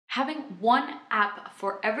Having one app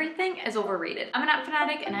for everything is overrated. I'm an app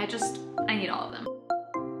fanatic and I need all of them.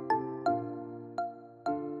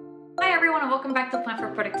 Hi everyone and welcome back to Plan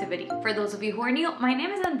for Productivity. For those of you who are new, my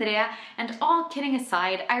name is Andrea, and all kidding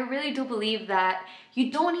aside, I really do believe that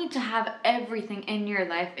you don't need to have everything in your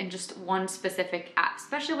life in just one specific app,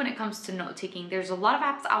 especially when it comes to note-taking. There's a lot of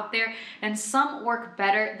apps out there and some work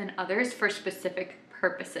better than others for specific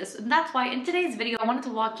purposes. And that's why in today's video, I wanted to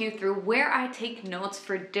walk you through where I take notes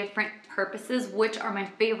for different purposes, which are my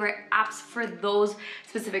favorite apps for those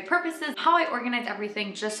specific purposes, how I organize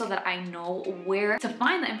everything just so that I know where to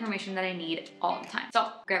find the information that I need all the time. So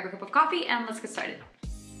grab your cup of coffee and let's get started.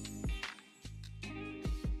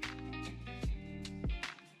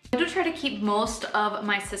 I do try to keep most of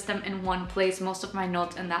my system in one place, most of my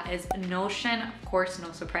notes, and that is Notion. Of course,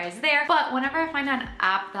 no surprise there. But whenever I find an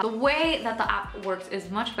app, the way that the app works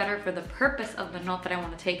is much better for the purpose of the note that I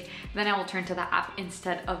want to take, then I will turn to the app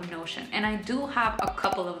instead of Notion. And I do have a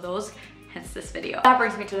couple of those, hence this video. That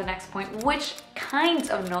brings me to the next point. Which kinds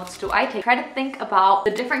of notes do I take? Try to think about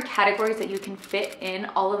the different categories that you can fit in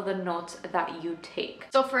all of the notes that you take.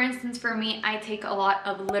 So for instance, for me, I take a lot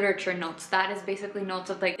of literature notes. That is basically notes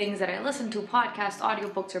of like things that I listen to, podcasts,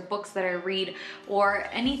 audiobooks, or books that I read, or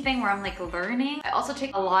anything where I'm like learning. I also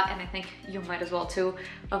take a lot, and I think you might as well too,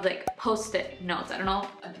 of like post-it notes. I don't know,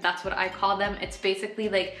 that's what I call them. It's basically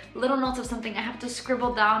like little notes of something I have to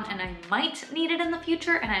scribble down and I might need it in the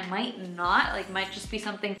future and I might not. Like might just be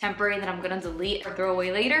something temporary that I'm gonna delete or throw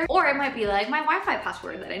away later. Or it might be like my Wi-Fi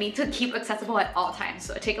password that I need to keep accessible at all times.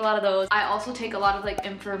 So I take a lot of those. I also take a lot of like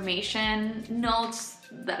information notes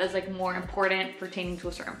that is like more important pertaining to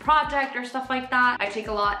a certain project or stuff like that. I take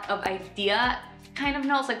a lot of idea kind of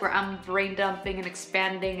notes, like where I'm brain dumping and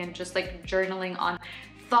expanding and just like journaling on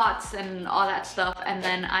thoughts and all that stuff. And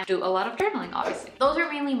then I do a lot of journaling, obviously. Those are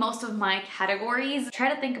mainly most of my categories.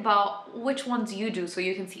 Try to think about which ones you do so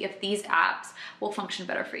you can see if these apps will function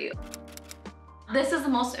better for you. This is the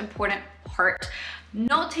most important part.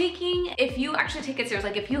 Note-taking, if you actually take it serious,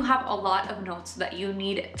 like if you have a lot of notes that you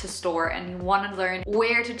need to store and you want to learn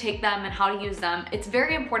where to take them and how to use them, it's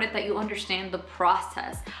very important that you understand the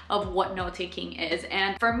process of what note-taking is.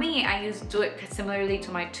 And for me, I do it similarly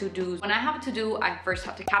to my to-dos. When I have a to-do, I first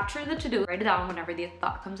have to capture the to-do, write it down whenever the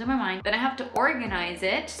thought comes in my mind. Then I have to organize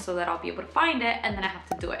it so that I'll be able to find it, and then I have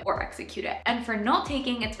to do it or execute it. And for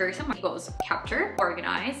note-taking, it's very similar. It goes capture,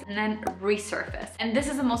 organize, and then resurface. And this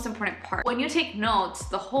is the most important part. When you take notes,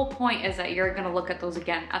 the whole point is that you're gonna look at those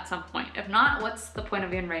again at some point. If not, what's the point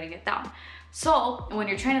of even writing it down? So when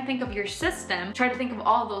you're trying to think of your system, try to think of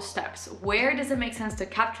all those steps. Where does it make sense to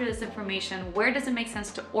capture this information? Where does it make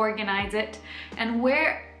sense to organize it? And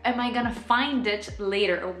where am I gonna find it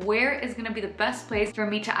later? Or where is gonna be the best place for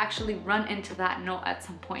me to actually run into that note at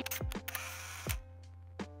some point?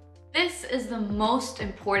 This is the most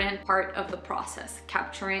important part of the process,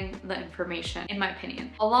 capturing the information, in my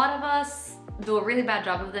opinion. A lot of us do a really bad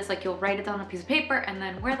job of this. Like you'll write it down on a piece of paper and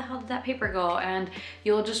then where the hell did that paper go? And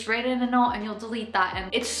you'll just write it in a note and you'll delete that.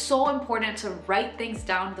 And it's so important to write things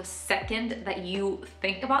down the second that you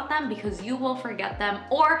think about them, because you will forget them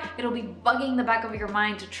or it'll be bugging the back of your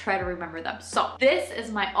mind to try to remember them. So this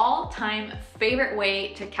is my all-time favorite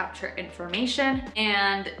way to capture information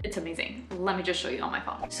and it's amazing. Let me just show you on my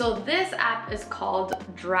phone. So this app is called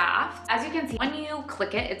Draft. As you can see, when you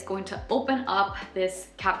click it, it's going to open up this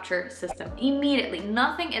capture system immediately.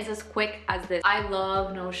 Nothing is as quick as this. I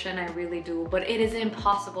love Notion, I really do, but it is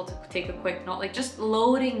impossible to take a quick note. Like just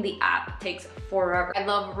loading the app takes forever. I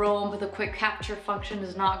love Roam, but the quick capture function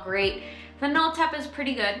is not great. The Notes app is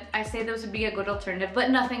pretty good. I say this would be a good alternative, but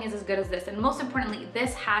nothing is as good as this. And most importantly,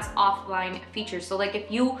 this has offline features. So like if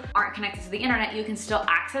you aren't connected to the internet, you can still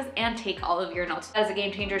access and take all of your notes. That is a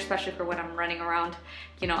game changer, especially for when I'm running around,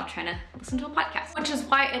 you know, trying to listen to a podcast. Which is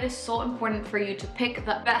why it is so important for you to pick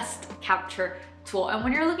the best capture tool. And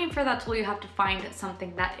when you're looking for that tool, you have to find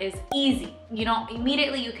something that is easy. You know,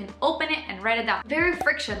 immediately you can open it and write it down. Very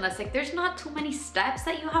frictionless. Like there's not too many steps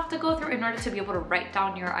that you have to go through in order to be able to write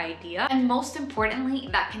down your idea. And most importantly,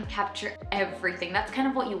 that can capture everything. That's kind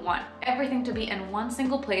of what you want. Everything to be in one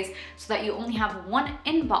single place so that you only have one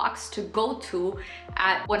inbox to go to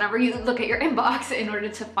at whenever you look at your inbox in order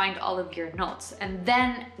to find all of your notes. And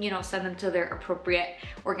then, you know, send them to their appropriate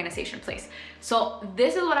organization place. So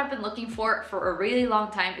this is what I've been looking for a really long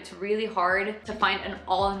time. It's really hard to find an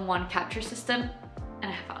all-in-one capture system.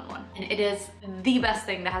 and I found one. And it is the best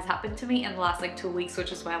thing that has happened to me in the last like 2 weeks,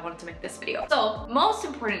 which is why I wanted to make this video. So most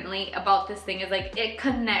importantly about this thing is like it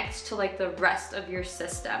connects to like the rest of your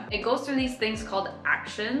system. It goes through these things called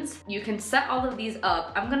actions. You can set all of these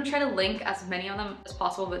up. I'm gonna try to link as many of them as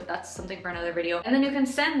possible, but that's something for another video. And then you can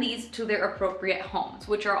send these to their appropriate homes,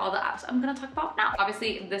 which are all the apps I'm gonna talk about now.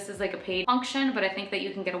 Obviously this is like a paid function, but I think that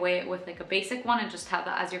you can get away with like a basic one and just have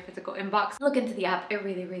that as your physical inbox. Look into the app. It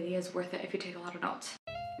really, really is worth it if you take a lot of notes.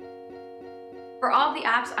 For all of the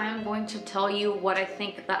apps, I am going to tell you what I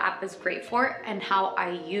think the app is great for and how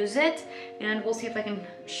I use it. And we'll see if I can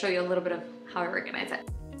show you a little bit of how I organize it.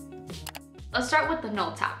 Let's start with the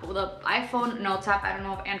Notes app. With the iPhone Notes app, I don't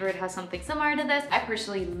know if Android has something similar to this. I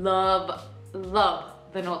personally love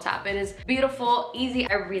the Notes app. It is beautiful, easy,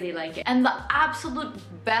 I really like it. And the absolute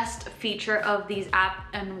best feature of these apps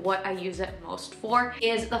and what I use it most for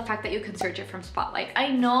is the fact that you can search it from Spotlight. I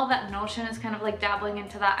know that Notion is kind of like dabbling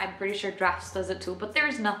into that. I'm pretty sure Drafts does it too, but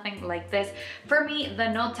there's nothing like this. For me, the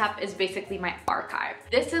Notes app is basically my archive.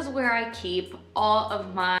 This is where I keep all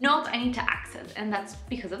of my notes I need to access, and that's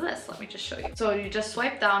because of this. Let me just show you. So you just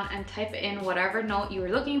swipe down and type in whatever note you were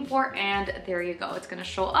looking for, and there you go. It's gonna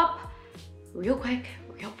show up real quick,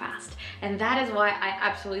 real fast. And that is why I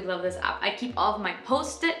absolutely love this app. I keep all of my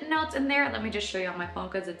post-it notes in there. Let me just show you on my phone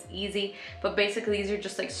because it's easy. But basically these are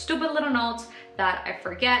just like stupid little notes that I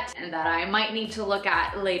forget and that I might need to look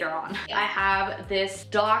at later on. I have this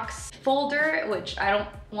docs folder, which I don't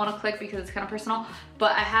want to click because it's kind of personal,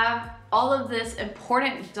 but I have all of this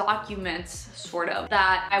important documents sort of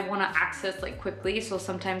that I want to access like quickly. So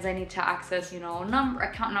sometimes I need to access, you know,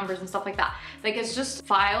 account numbers and stuff like that. Like it's just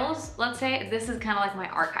files, let's say. This is kind of like my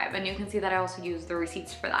archive, and you can see that I also use the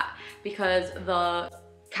receipts for that because the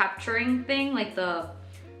capturing thing, like the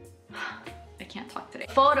I can't talk today.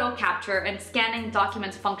 Photo capture and scanning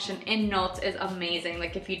documents function in Notes is amazing.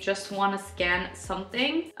 Like if you just want to scan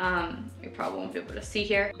something, you probably won't be able to see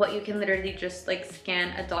here, but you can literally just like scan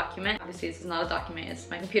a document. Obviously this is not a document, it's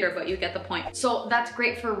my computer, but you get the point. So that's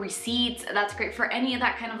great for receipts. That's great for any of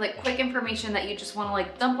that kind of like quick information that you just want to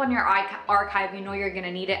like dump on your archive. You know you're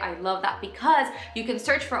gonna need it. I love that because you can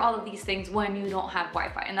search for all of these things when you don't have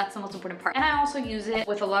Wi-Fi, and that's the most important part. And I also use it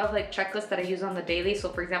with a lot of like checklists that I use on the daily. So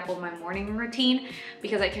for example, my morning routine,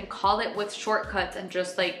 because I can call it with shortcuts and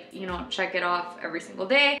just like, you know, check it off every single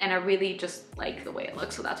day. And I really just like the way it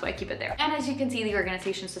looks, so that's why I keep it there. And as you can see, the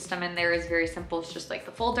organization system in there is very simple. It's just like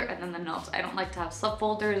the folder and then the notes. I don't like to have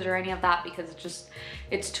subfolders or any of that because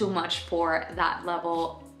it's too much for that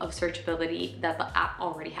level of searchability that the app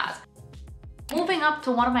already has. Moving up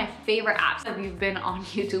to one of my favorite apps. If you've been on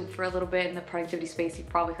YouTube for a little bit in the productivity space, you've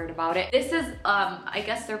probably heard about it. This is, I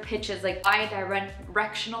guess their pitch is like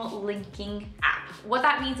bi-directional linking app. What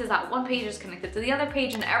that means is that one page is connected to the other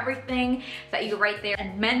page, and everything that you write there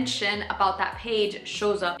and mention about that page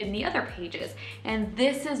shows up in the other pages. And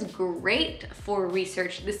this is great for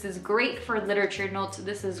research. This is great for literature notes.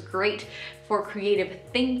 This is great for creative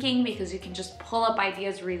thinking because you can just pull up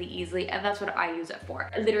ideas really easily, and that's what I use it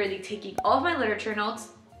for. Literally taking all of my literature notes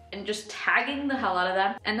and just tagging the hell out of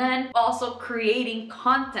them, and then also creating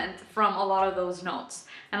content from a lot of those notes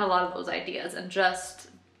and a lot of those ideas, and just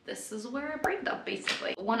this is where I bring them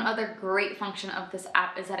basically. One other great function of this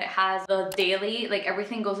app is that it has the daily, like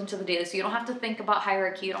everything goes into the daily, so you don't have to think about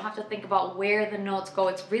hierarchy, you don't have to think about where the notes go.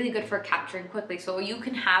 It's really good for capturing quickly. So you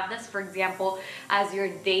can have this, for example, as your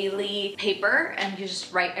daily paper, and you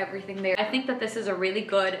just write everything there. I think that this is a really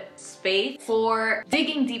good space for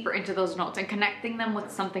digging deeper into those notes and connecting them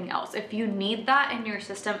with something else. If you need that in your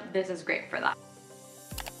system, this is great for that.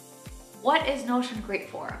 What is Notion great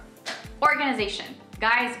for? Organization.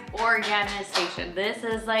 Guys, organization. This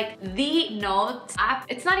is like the notes app.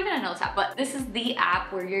 It's not even a notes app, but this is the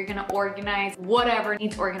app where you're gonna organize whatever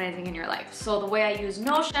needs organizing in your life. So the way I use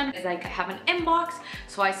Notion is like I have an inbox,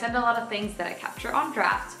 so I send a lot of things that I capture on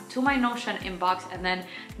drafts to my Notion inbox, and then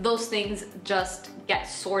those things just get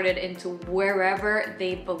sorted into wherever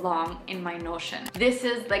they belong in my Notion. This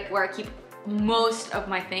is like where I keep most of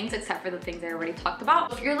my things, except for the things I already talked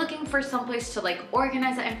about. If you're looking for someplace to like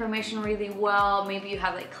organize that information really well, maybe you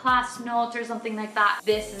have like class notes or something like that,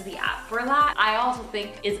 this is the app for that. I also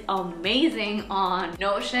think is amazing on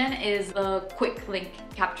Notion is the quick link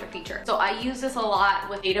capture feature. So I use this a lot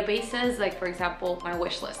with databases, like for example, my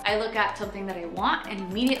wish list. I look at something that I want and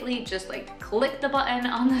immediately just like click the button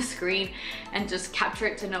on the screen and just capture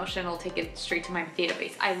it to Notion. It'll take it straight to my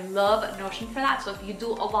database. I love Notion for that. So if you do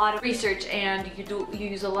a lot of research and you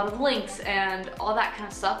use a lot of links and all that kind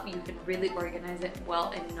of stuff, you can really organize it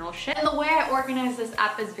well in Notion. And the way I organize this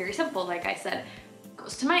app is very simple. Like I said,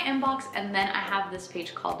 goes to my inbox, and then I have this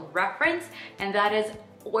page called reference, and that is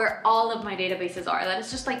where all of my databases are. That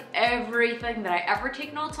is just like everything that I ever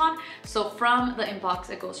take notes on. So from the inbox,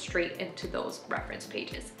 it goes straight into those reference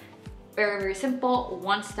pages. Very, very simple,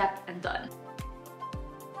 one step and done.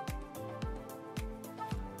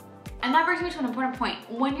 And that brings me to an important point.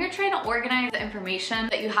 When you're trying to organize the information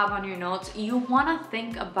that you have on your notes, you wanna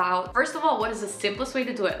think about, first of all, what is the simplest way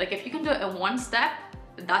to do it? Like if you can do it in one step,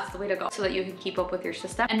 that's the way to go so that you can keep up with your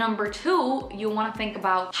system. And number two, you want to think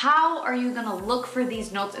about how are you going to look for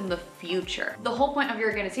these notes in the future. The whole point of your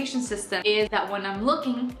organization system is that when I'm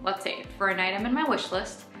looking, let's say for an item in my wish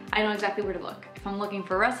list, I know exactly where to look. If I'm looking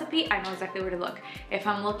for a recipe, I know exactly where to look. If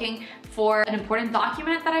I'm looking for an important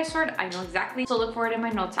document that I stored, I know exactly to look for it in my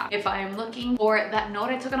notes app. If I'm looking for that note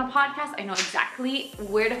I took on a podcast, I know exactly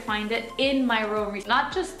where to find it in my room.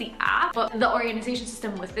 Not just the app, but the organization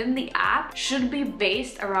system within the app should be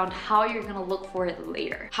based around how you're gonna look for it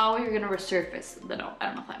later. How you're gonna resurface the note. I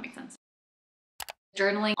don't know if that makes sense.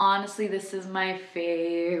 Journaling, honestly, this is my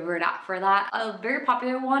favorite app for that. A very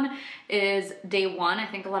popular one is Day One. I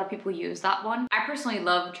think a lot of people use that one. I personally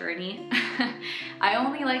love Journey. I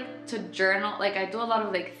only like to journal, like I do a lot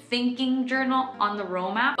of like thinking journal on the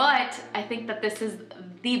Roam app, but I think that this is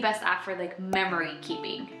the best app for like memory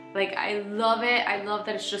keeping. Like I love it. I love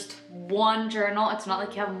that it's just one journal. It's not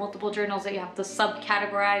like you have multiple journals that you have to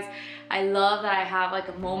subcategorize. I love that I have like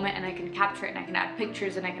a moment and I can capture it and I can add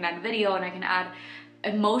pictures and I can add video and I can add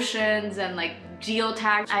emotions and like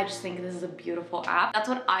geotags. I just think this is a beautiful app. That's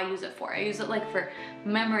what I use it for. I use it like for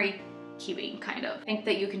memory keeping kind of. I think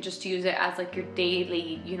that you can just use it as like your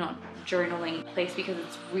daily, you know, journaling place because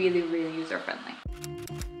it's really, really user friendly.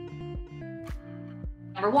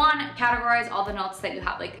 Number one, categorize all the notes that you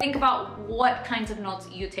have. Like think about what kinds of notes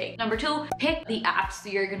you take. Number two, pick the apps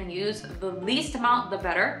you're gonna use the least amount, the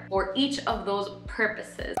better, for each of those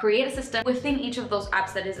purposes. Create a system within each of those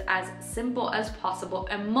apps that is as simple as possible.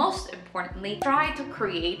 And most importantly, try to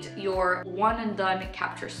create your one and done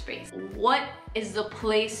capture space. What is the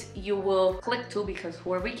place you will click to? Because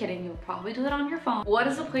who are we kidding? You'll probably do it on your phone. What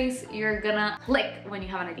is the place you're gonna click when you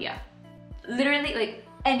have an idea? Literally like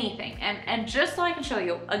anything. And just so I can show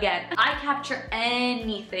you, again, I capture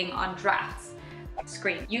anything on drafts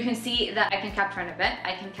screen. You can see that I can capture an event,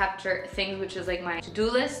 I can capture things which is like my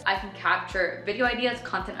to-do list, I can capture video ideas,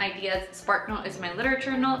 content ideas, SparkNote is my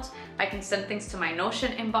literature notes, I can send things to my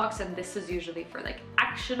Notion inbox, and this is usually for like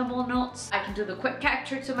actionable notes. I can do the quick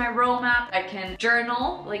capture to my Roam app, I can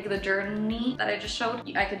journal, like the journey that I just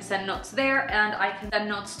showed. I can send notes there, and I can send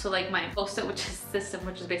notes to like my Post-it, which is system,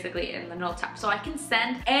 which is basically in the Notes app. So I can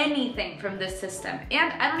send anything from this system,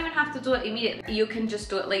 and I don't even have to do it immediately. You can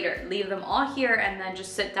just do it later. Leave them all here and then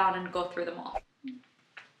just sit down and go through them all.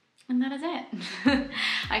 And that is it.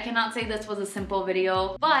 I cannot say this was a simple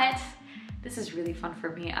video, but this is really fun for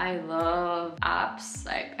me. I love apps,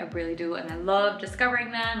 I really do, and I love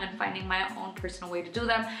discovering them and finding my own personal way to do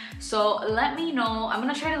them. So let me know. I'm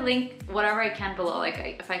gonna try to link whatever I can below,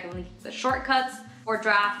 like if I can link the shortcuts or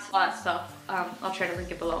drafts, all that stuff, I'll try to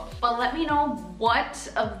link it below. But let me know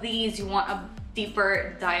what of these you want a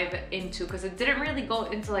deeper dive into, because it didn't really go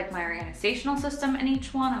into like my organizational system in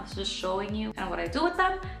each one. I was just showing you kind of what I do with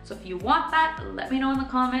them. So if you want that, let me know in the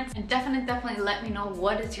comments, and definitely let me know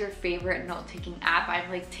what is your favorite note-taking app. I'm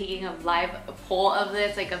like taking a live poll of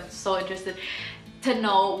this. Like I'm so interested to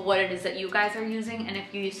know what it is that you guys are using, and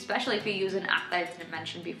if you, especially if you use an app that I didn't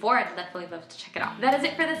mention before, I'd definitely love to check it out. That is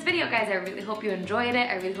it for this video, guys. I really hope you enjoyed it.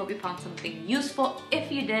 I really hope you found something useful.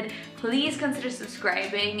 If you did, please consider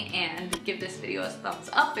subscribing and give this video a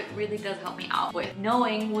thumbs up. It really does help me out with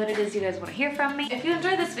knowing what it is you guys want to hear from me. If you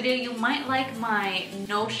enjoyed this video, you might like my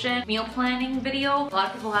Notion meal planning video. A lot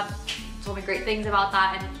of people have told me great things about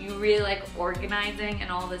that, and if you really like organizing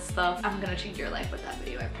and all this stuff, I'm gonna change your life with that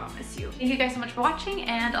video, I promise you. Thank you guys so much for watching,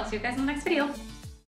 and I'll see you guys in the next video.